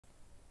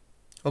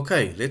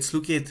Okay, let's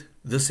look at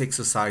this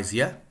exercise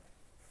here.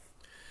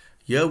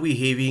 Here we're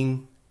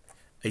having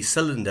a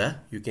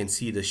cylinder. You can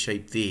see the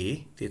shape there.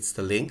 That's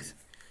the length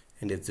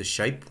and that's the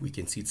shape. We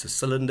can see it's a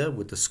cylinder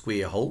with a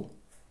square hole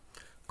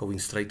going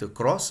straight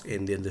across,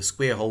 and then the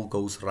square hole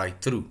goes right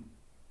through.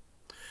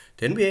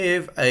 Then we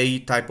have a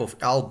type of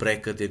L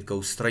bracket that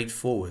goes straight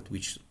forward,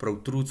 which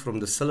protrudes from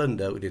the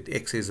cylinder that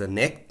acts as a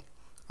neck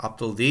up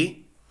till there,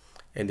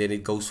 and then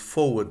it goes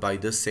forward by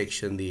this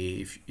section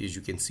there. As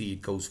you can see,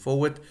 it goes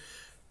forward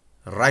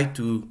right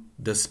to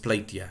this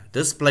plate here.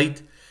 This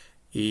plate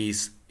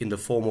is in the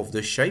form of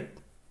this shape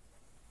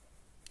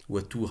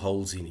with two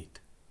holes in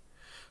it.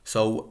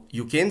 So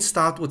you can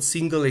start with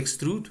single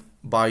extrude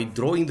by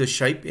drawing the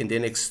shape and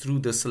then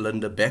extrude the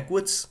cylinder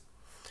backwards,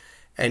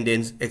 and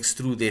then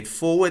extrude that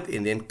forward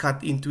and then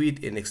cut into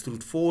it, and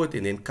extrude forward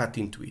and then cut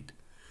into it.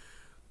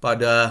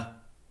 But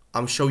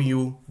I'm showing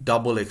you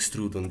double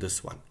extrude on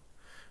this one.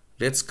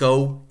 Let's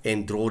go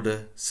and draw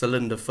the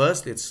cylinder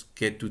first. Let's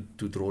get to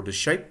draw the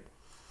shape.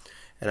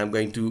 And I'm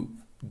going to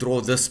draw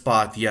this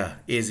part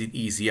here as it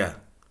is here,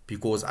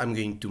 because I'm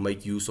going to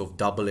make use of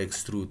double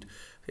extrude,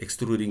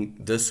 extruding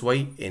this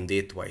way and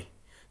that way.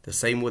 The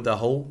same with the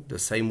hole, the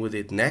same with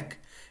that neck,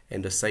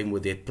 and the same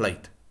with that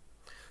plate.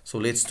 So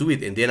let's do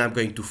it, and then I'm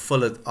going to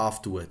fill it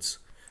afterwards.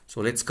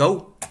 So let's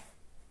go.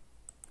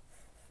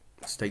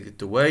 Let's take it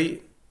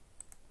away.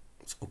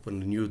 Let's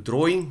open a new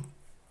drawing.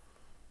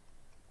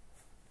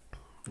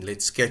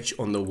 Let's sketch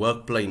on the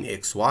work plane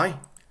XY.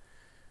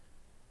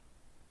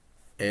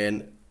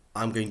 And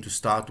I'm going to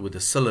start with a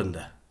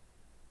cylinder.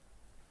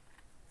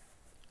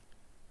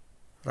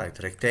 Right,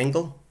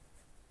 rectangle.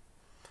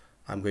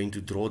 I'm going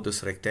to draw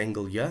this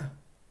rectangle here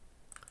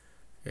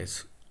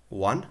as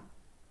 1.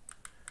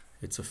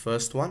 It's the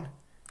first one,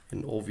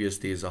 and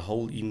obviously there's a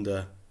hole in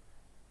the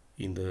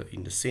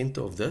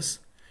center of this.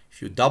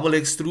 If you double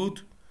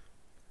extrude,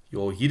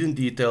 your hidden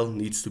detail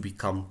needs to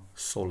become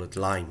solid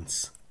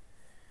lines.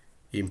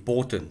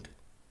 Important.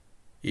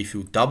 If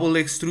you double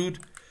extrude,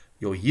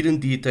 your hidden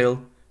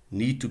detail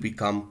need to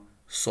become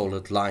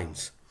solid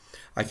lines.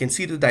 I can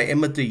see the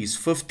diameter is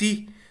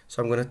 50,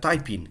 so I'm going to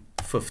type in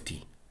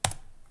 50.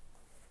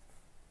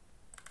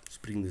 Let's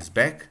bring this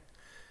back.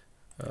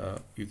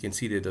 You can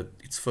see that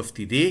it's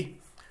 50 there,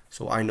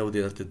 so I know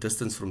that the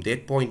distance from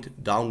that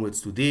point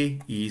downwards to there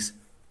is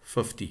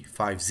 50.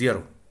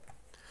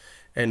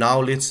 And now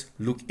let's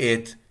look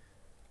at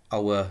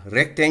our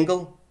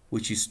rectangle,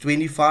 which is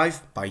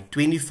 25 by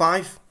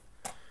 25.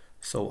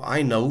 So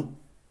I know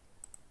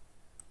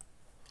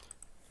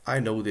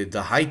that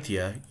the height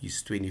here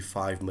is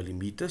 25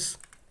 millimeters.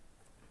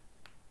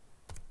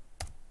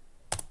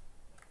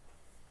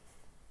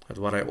 But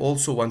what I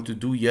also want to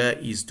do here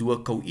is do a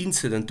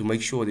coincident to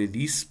make sure that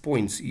these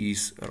points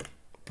is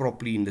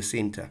properly in the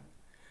center.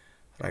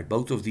 Right,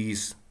 both of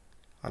these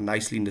are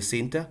nicely in the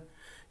center.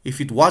 If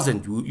it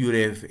wasn't, you would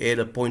have had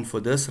a point for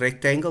this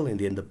rectangle and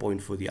then the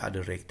point for the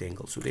other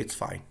rectangle. So that's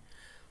fine.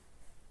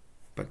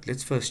 But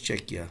let's first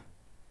check here.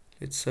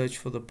 Let's search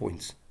for the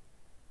points.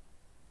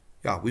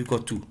 Yeah, we've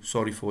got two.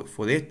 Sorry for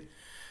that.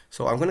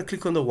 So I'm going to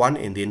click on the one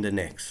and then the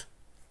next.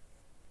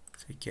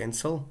 Say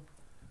cancel.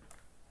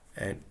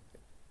 And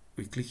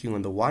we're clicking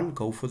on the one,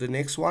 go for the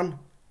next one,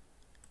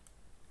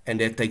 and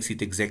that takes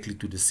it exactly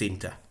to the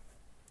center.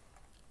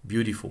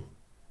 Beautiful.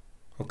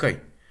 Okay,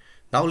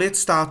 now let's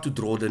start to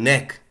draw the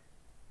neck.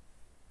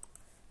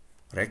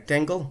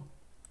 Rectangle.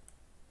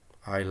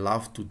 I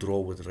love to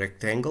draw with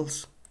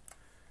rectangles.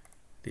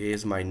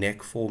 There's my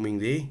neck forming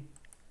there,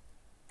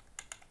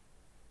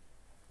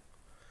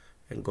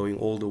 and going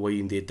all the way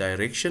in that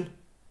direction.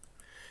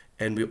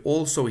 And we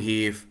also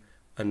have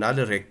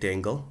another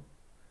rectangle.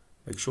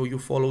 Make sure you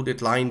follow that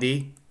line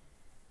there,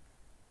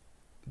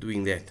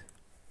 doing that.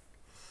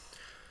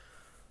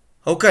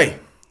 Okay,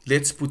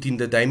 let's put in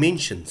the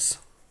dimensions.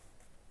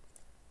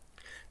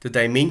 The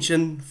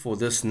dimension for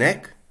this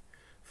neck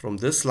from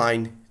this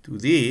line to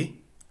there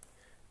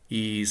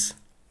is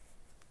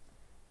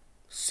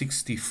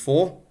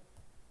 64.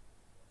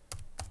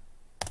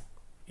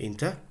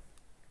 Enter.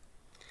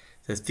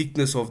 The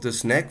thickness of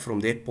this neck from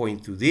that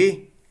point to there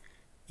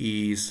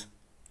is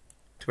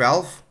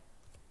 12.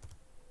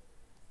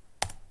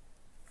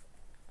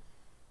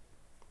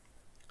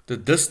 The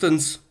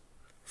distance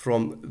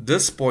from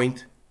this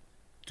point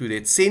to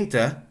that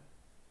center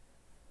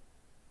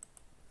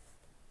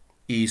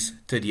is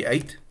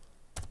 38.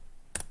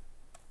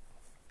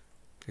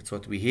 That's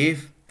what we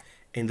have.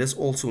 And this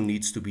also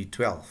needs to be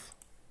 12.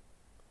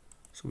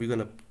 So we're going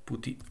to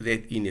put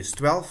that in as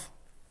 12.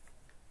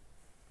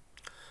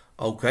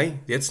 Okay,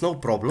 that's no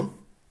problem.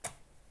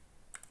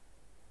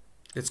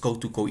 Let's go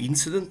to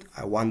coincident.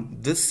 I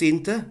want this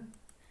center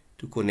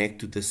to connect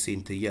to the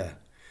center here.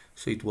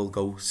 So it will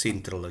go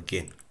central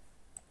again.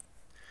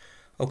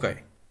 Okay.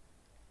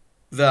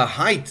 The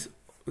height,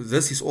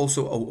 this is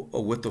also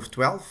a width of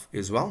 12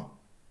 as well.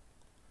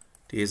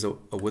 There's a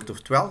width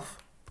of 12.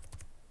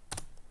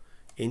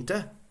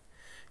 Enter.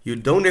 You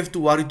don't have to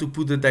worry to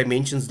put the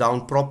dimensions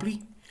down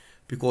properly,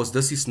 because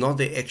this is not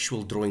the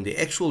actual drawing. The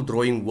actual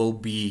drawing will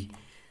be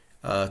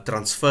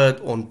transferred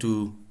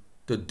onto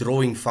the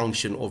drawing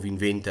function of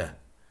Inventor,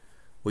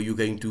 where you're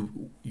going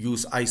to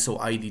use ISO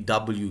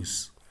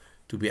IDWs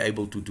to be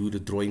able to do the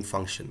drawing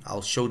function.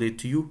 I'll show that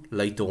to you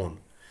later on.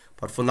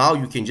 But for now,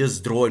 you can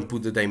just draw and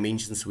put the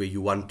dimensions where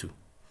you want to.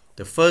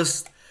 The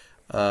first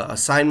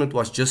assignment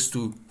was just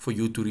for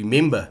you to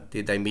remember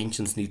the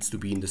dimensions needs to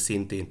be in the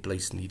center and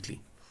placed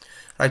neatly.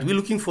 Right, we're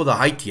looking for the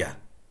height here.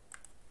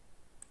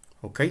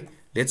 Okay,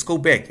 let's go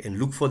back and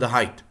look for the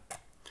height.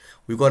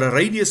 We've got a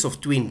radius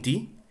of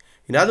 20.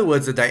 In other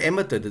words, the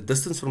diameter, the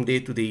distance from there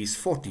to there is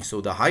 40.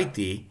 So the height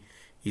there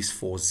is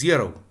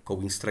 40,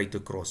 going straight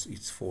across.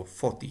 It's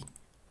 40.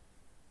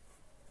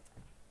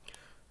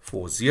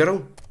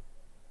 40.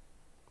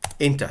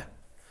 Enter.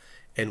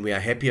 And we are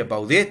happy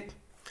about that.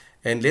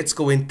 And let's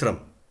go and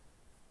trim.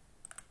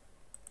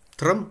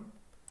 Trim.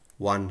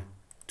 1,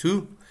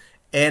 2.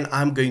 And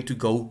I'm going to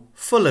go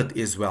fillet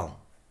as well.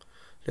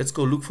 Let's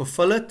go look for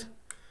fillet.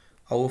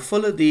 Our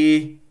fillet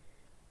there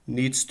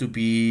needs to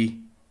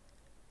be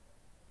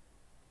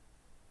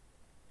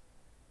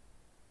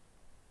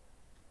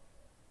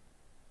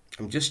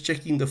I'm just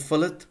checking the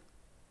fillet.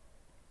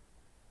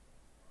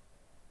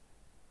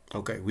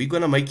 Okay, we're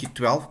going to make it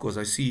 12 because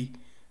I see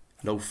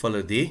no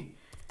fillet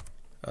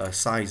there,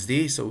 size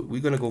there. So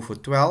we're going to go for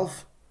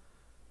 12.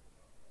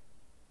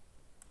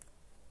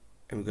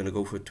 And we're going to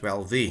go for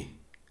 12 there.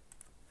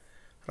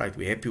 Right,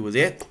 we're happy with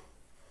that.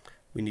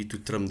 We need to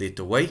trim that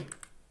away.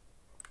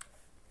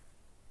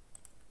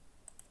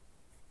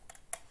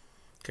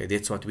 Okay,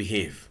 that's what we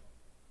have.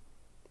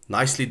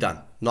 Nicely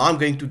done. Now I'm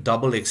going to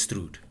double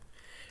extrude.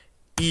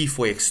 E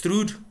for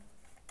extrude.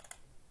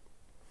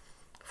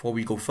 Before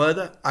we go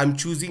further, I'm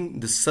choosing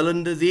the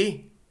cylinder there.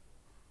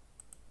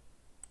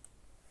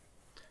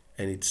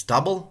 And it's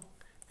double.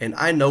 And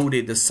I know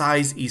that the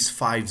size is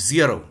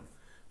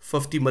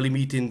 50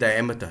 millimeter in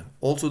diameter.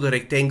 Also the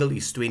rectangle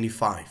is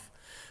 25.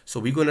 So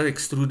we're going to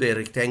extrude a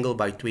rectangle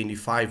by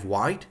 25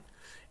 wide.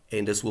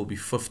 And this will be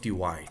 50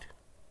 wide.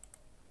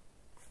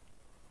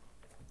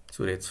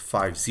 So that's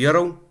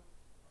 50.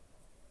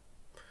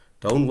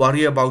 Don't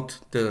worry about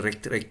the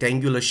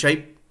rectangular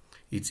shape.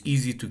 It's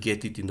easy to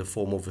get it in the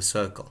form of a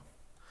circle.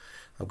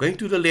 I'm going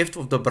to the left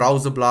of the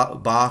browser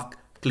bar,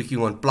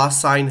 clicking on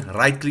plus sign,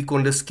 right click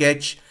on the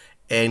sketch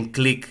and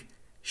click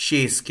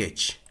share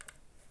sketch.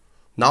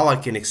 Now I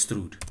can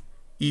extrude.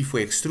 E for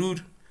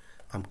extrude.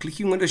 I'm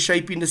clicking on the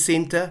shape in the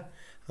center.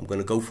 I'm going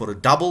to go for a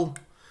double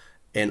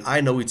and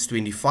I know it's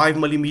 25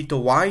 millimeter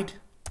wide,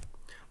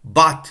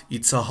 but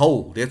it's a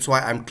hole. That's why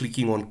I'm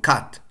clicking on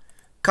cut.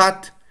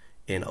 Cut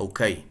and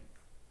OK.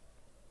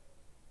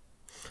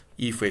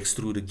 E for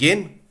extrude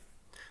again.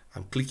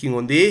 I'm clicking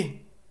on there.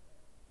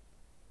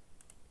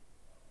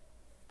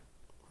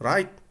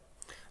 Right.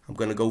 I'm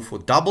going to go for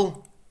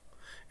double.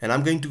 And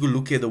I'm going to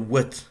look at the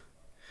width.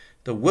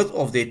 The width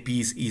of that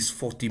piece is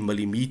 40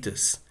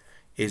 millimeters.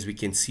 As we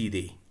can see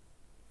there.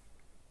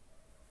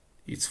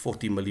 It's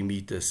 40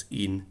 millimeters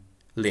in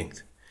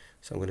length.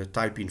 So I'm going to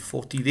type in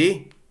 40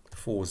 there.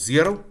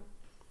 40.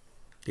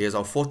 There's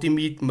our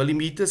 40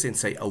 millimeters and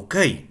say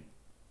OK.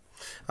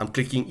 I'm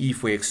clicking E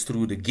for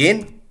extrude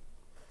again.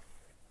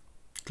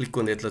 Click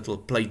on that little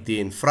plate there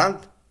in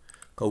front.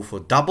 Go for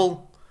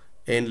double.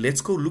 And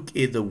let's go look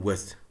at the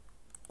width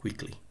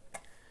quickly.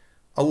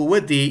 Our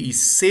width there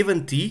is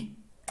 70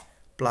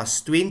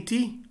 plus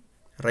 20.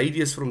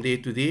 Radius from there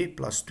to there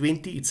plus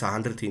 20. It's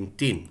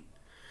 110.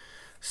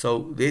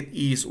 So that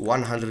is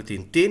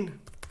 110.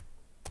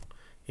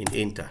 And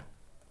enter.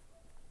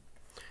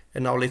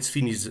 And now let's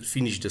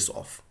finish this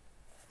off.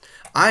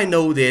 I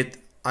know that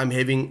I'm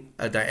having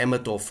a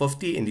diameter of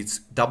 50 and it's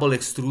double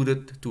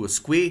extruded to a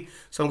square.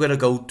 So I'm going to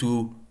go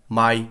to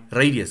my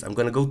radius. I'm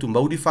going to go to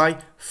modify,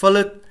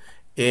 fillet,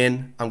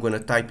 and I'm going to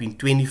type in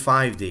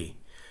 25 there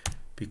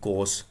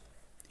because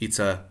it's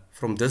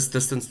from this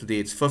distance to there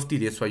it's 50.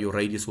 That's why your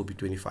radius will be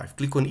 25.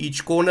 Click on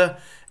each corner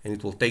and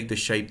it will take the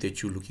shape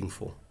that you're looking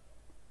for.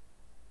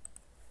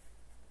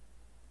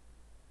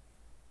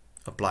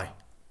 Apply.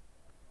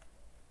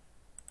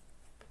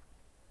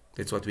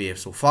 That's what we have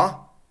so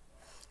far.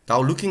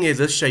 Now looking at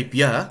this shape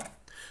here,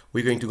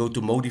 we're going to go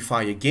to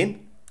modify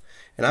again.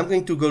 And I'm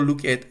going to go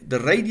look at the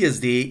radius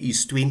there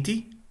is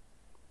 20.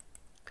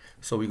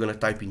 So we're going to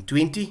type in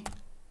 20.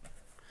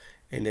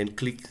 And then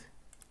click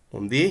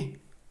on there.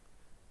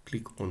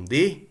 Click on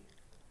there.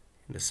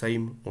 And the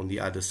same on the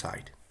other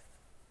side.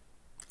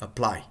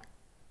 Apply.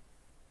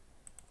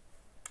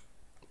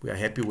 We are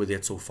happy with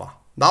that so far.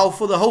 Now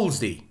for the holes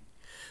there.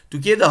 To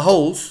get the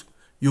holes,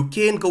 you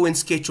can go and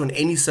sketch on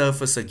any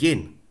surface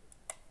again.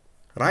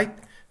 Right?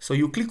 So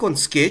you click on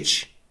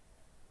sketch,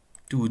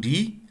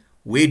 2D.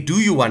 Where do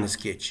you want to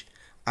sketch?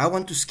 I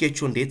want to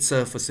sketch on that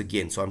surface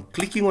again. So I'm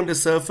clicking on the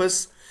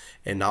surface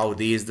and now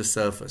there's the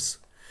surface.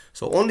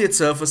 So on that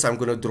surface, I'm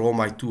going to draw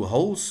my two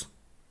holes.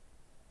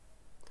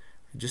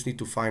 I just need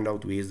to find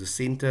out where's the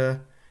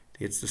center.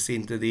 That's the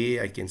center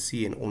there. I can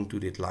see and onto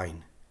that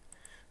line.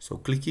 So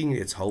clicking,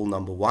 it's hole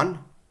number 1.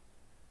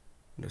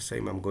 And the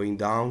same, I'm going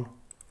down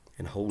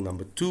and hole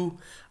number 2.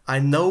 I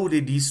know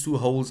that these two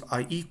holes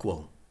are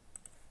equal.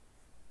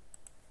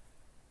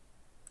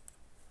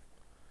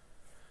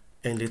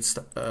 and let's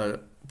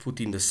put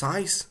in the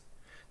size.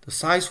 The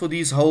size for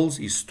these holes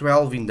is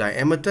 12 in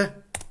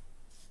diameter,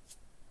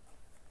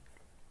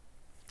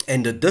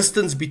 and the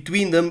distance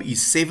between them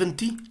is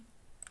 70.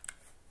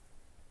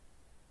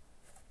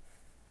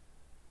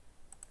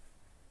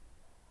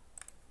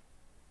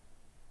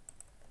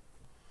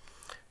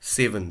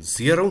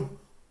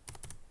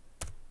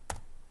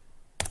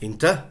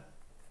 Enter.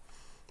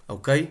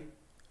 Okay,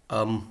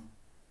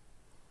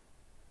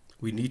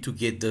 we need to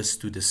get this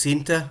to the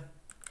center,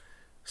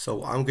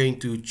 so I'm going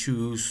to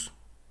choose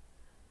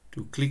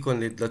to click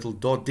on that little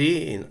dot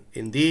there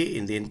and there,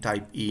 and then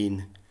type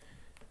in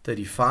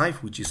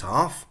 35, which is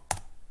half,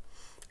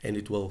 and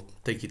it will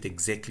take it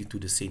exactly to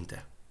the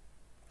center.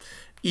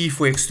 E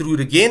for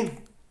extrude again.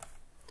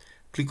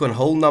 Click on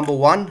hole number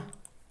 1,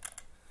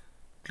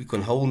 click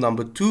on hole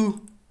number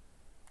 2,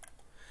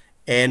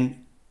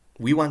 and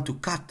we want to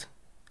cut.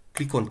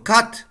 Click on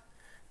cut.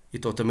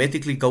 It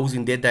automatically goes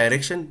in that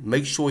direction.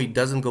 Make sure it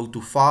doesn't go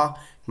too far.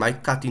 It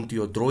might cut into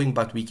your drawing,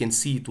 but we can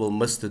see it will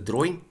miss the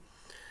drawing.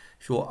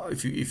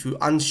 If you're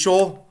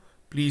unsure,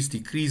 please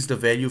decrease the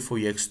value for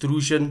your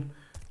extrusion.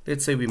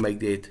 Let's say we make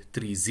that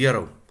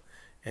 30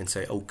 and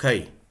say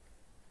OK.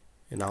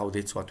 And now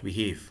that's what we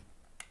have.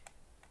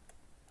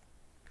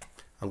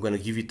 I'm going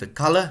to give it a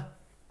color.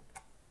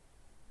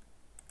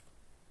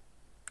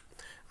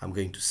 I'm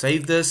going to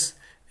save this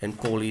and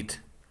call it,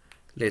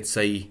 let's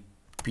say,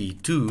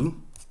 P2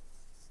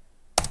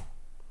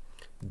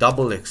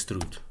 double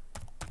extrude.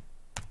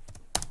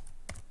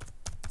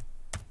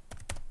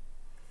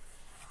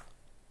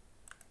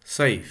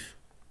 Save.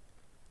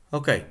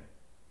 Okay,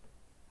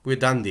 we're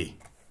done there.